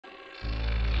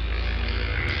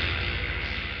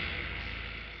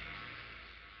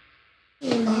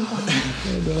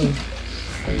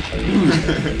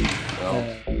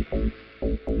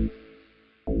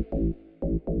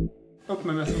Upp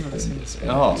med mässan när det syns.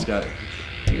 Jaha, ska jag?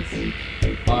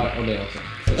 Ja, och det också.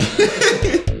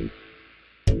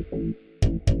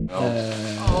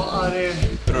 Ja, det...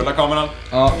 Rulla kameran.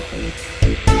 Ja.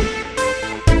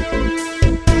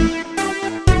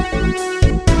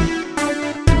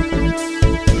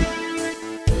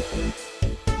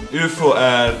 UFO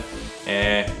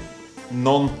är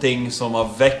någonting som har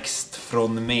växt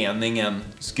från meningen.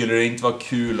 Skulle det inte vara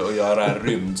kul att göra en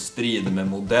rymdstrid med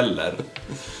modeller?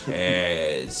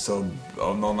 Så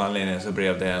av någon anledning så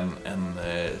blev det en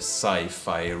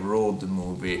sci-fi road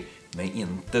movie med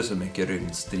inte så mycket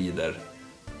rymdstrider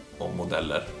och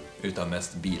modeller, utan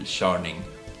mest bilkörning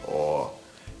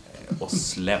och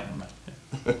slem.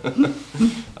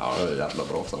 Ja, det är jävla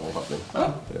bra sammanfattning.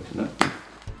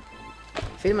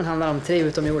 Filmen handlar om 3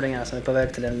 utomjordingar som är på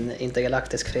väg till en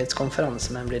intergalaktisk fredskonferens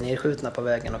men blir nedskjutna på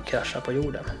vägen och kraschar på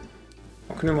jorden.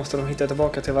 Och nu måste de hitta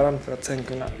tillbaka till varandra för att sen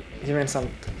kunna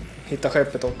gemensamt hitta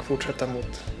skeppet och fortsätta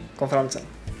mot konferensen.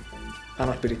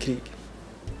 Annars blir det krig.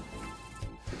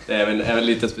 Det är även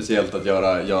lite speciellt att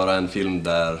göra en film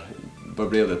där, vad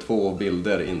blev det, 2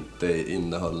 bilder inte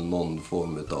innehöll någon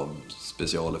form av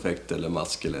specialeffekt eller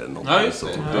mask eller något. Ja, så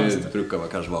det brukar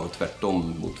kanske vara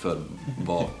tvärtom mot för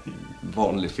vad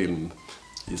vanlig film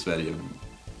i Sverige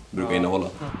brukar innehålla.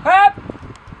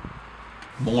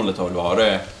 Målet har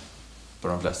varit på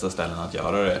de flesta ställen att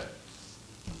göra det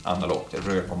analogt. Jag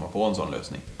försöker komma på en sån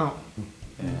lösning. Ja.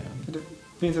 Det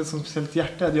finns ett sånt speciellt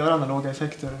hjärta att göra analoga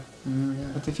effekter.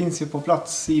 Att det finns ju på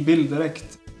plats i bild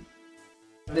direkt.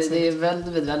 Det är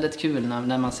väldigt kul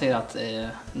när man ser att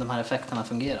de här effekterna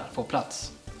fungerar på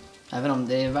plats. Även om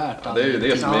det är värt att... Det är ju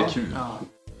det som är kul. Ja.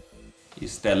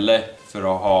 Istället för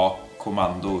att ha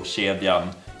kommandokedjan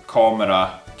kamera,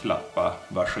 klappa,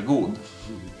 varsågod,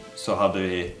 så hade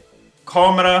vi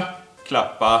kamera,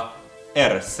 klappa,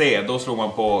 RC. Då slog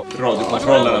man på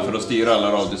radiokontrollerna för att styra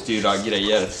alla radiostyrda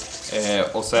grejer.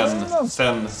 Och sen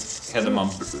hade man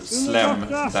slem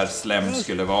där slem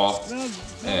skulle vara,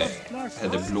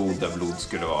 hade blod där blod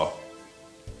skulle vara,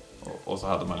 och så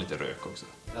hade man lite rök också.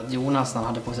 Att Jonas, när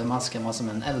han hade på sig masken, var som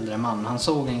en äldre man. Han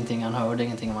såg ingenting, han hörde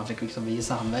ingenting, och man fick liksom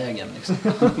visa han vägen liksom.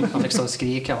 Man fick stå och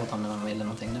skrika åt honom när man ville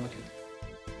någonting, det var kul.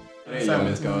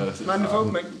 Men du får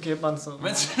upp med keppan så...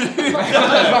 Men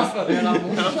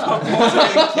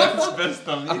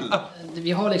bästa vill.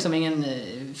 Vi har liksom ingen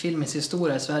filmisk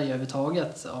historia i Sverige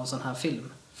överhuvudtaget av sån här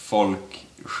film. Folk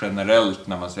generellt,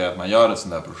 när man säger att man gör ett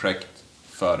sånt här projekt,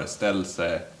 föreställer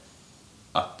sig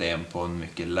att det är på en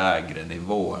mycket lägre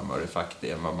nivå än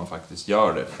vad man faktiskt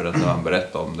gör det. För att när man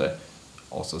berättar om det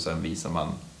och så sen visar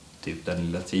man typ den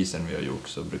lilla teasern vi har gjort,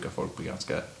 så brukar folk bli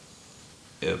ganska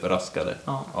överraskade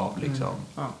av liksom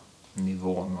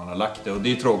nivån man har lagt det. Och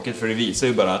det är tråkigt, för det visar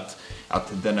ju bara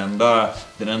att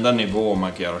den enda nivå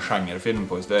man kan göra genrefilm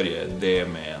på i Sverige, det är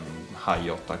med en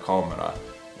high 8-kamera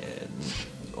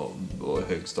och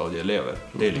högstadieelever.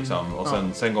 Det är liksom, och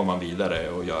sen går man vidare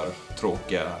och gör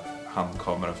tråkiga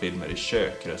handkamerafilmer i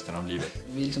kök resten av livet.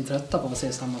 Vi är liksom trötta på att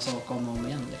se samma sak om och om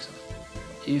igen liksom.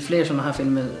 Ju fler sådana här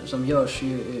filmer som görs,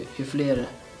 ju fler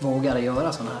vågar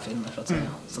göra sådana här filmer, så att säga.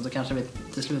 Så då kanske vi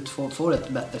till slut får ett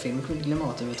bättre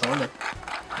filmklimat överhuvudtaget.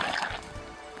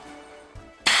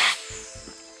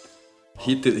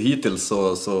 Hittills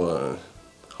så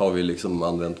har vi liksom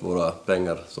använt våra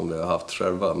pengar som vi har haft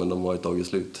själva, men de har ju tagit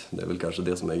slut. Det är väl kanske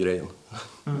det som är grejen.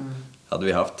 Hade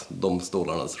vi haft de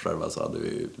stålarna själva så hade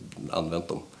vi använt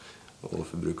dem och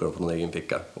förbrukat dem från egen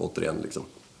ficka återigen liksom.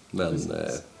 Men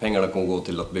pengarna kommer gå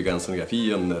till att bygga en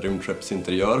scenografi, en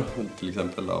rymdskeppsinteriör till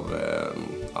exempel av,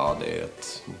 det är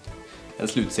en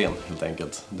slutscen helt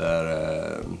enkelt, där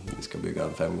vi ska bygga en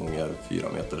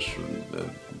 5x4 meters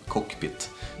cockpit.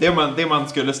 Det man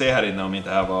skulle se här inne om inte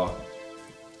här var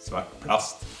svart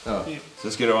plast. Ja. Så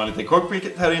skulle det vara en liten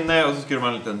cockpit här inne, och så skulle det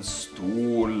vara en liten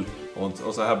stol,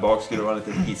 och så här bak skulle det vara en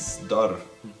liten hissdörr.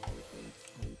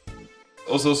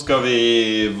 Och så ska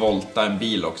vi volta en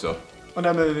bil också. Och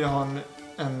där behöver vi ha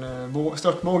en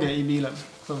störtbåge i bilen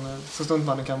så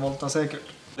stuntmannen kan volta säkert.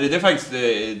 Det är faktiskt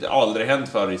aldrig hänt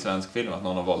förr i svensk film att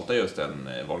någon har voltat just en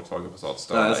Volkswagen Passat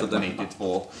Starlight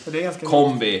 92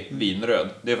 kombi vinröd.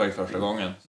 Det är faktiskt första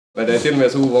gången. Men det är till och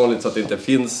med så ovanligt så att det inte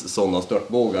finns sådana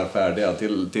störtbågar färdiga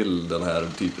till den här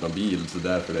typen av bil, så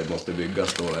därför det måste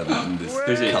byggas då en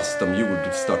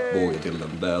custom-gjord störtbåge till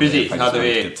den. Precis,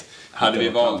 hade vi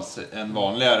valt en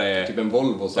vanligare... Typ en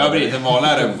Volvo. En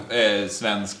vanligare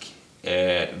svensk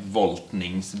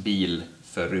voltningsbil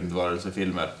för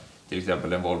rymdvarelsefilmer till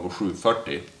exempel en Volvo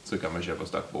 740 så kan man köpa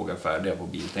stackbågar färdiga på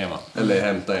Biltema. Eller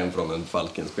hämta en från en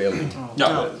Falkenspelning.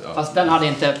 Ja. Fast den hade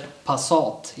inte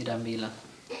Passat i den bilen.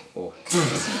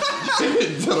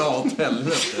 Dra åt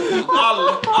helvete.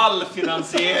 All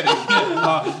finansiering.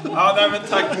 Ja, nej, men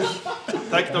tack.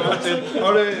 Tack då, Martin.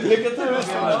 Har du lycka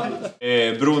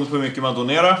till? Beroende på hur mycket man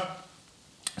donerar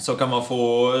så kan man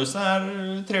få så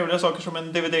här trevliga saker som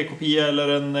en DVD-kopia eller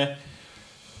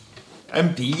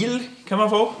en bil kan man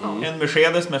få. En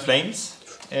Mercedes med flames.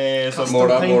 Som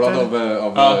Målad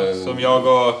av som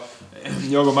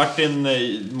jag och Martin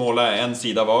målade en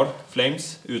sida var,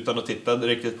 flames, utan att titta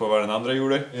riktigt på vad den andra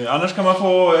gjorde. Annars kan man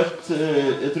få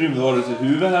ett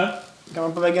rymdvarelsehuvud här. Kan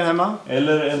man på väggen hemma?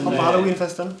 Eller en på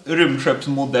Halloweenfesten.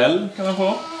 Rymdskeppsmodell kan man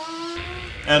få.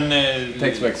 En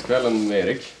Tex-Mex-kvällen med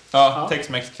Erik. Ja,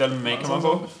 Tex-Mex-kväll med mig kan man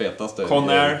få. Fetaste.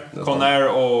 Conair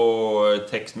och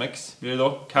Tex-Mex blir det då.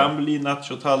 Kan bli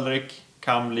nacho-tallrik,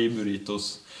 kan bli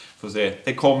burritos. Får se.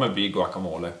 Det kommer bli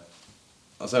guacamole.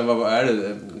 Och sen vad är det?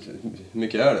 Hur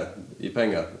mycket är det i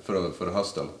pengar för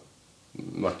hösten?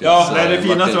 Martins, det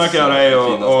finaste man kan göra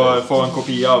är att få en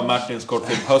kopia av Martins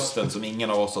kortfilm Hösten som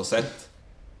ingen av oss har sett.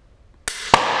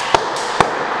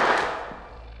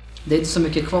 Det är inte så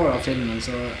mycket kvar av filmen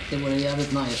så det vore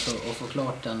jävligt nice att få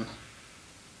klart den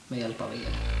med hjälp av er.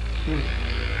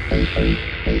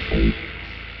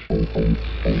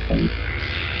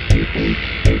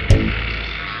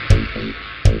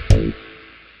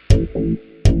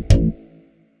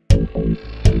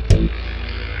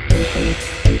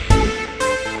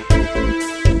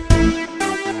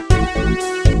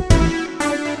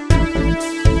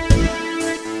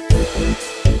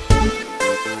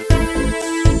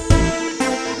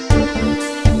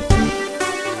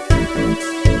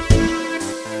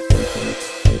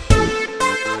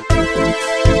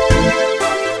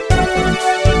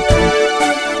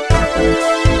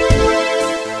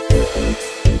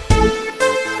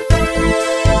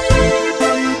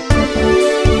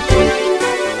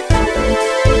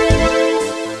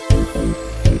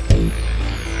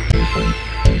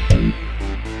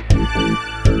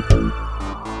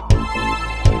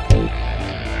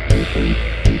 Thank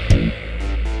you.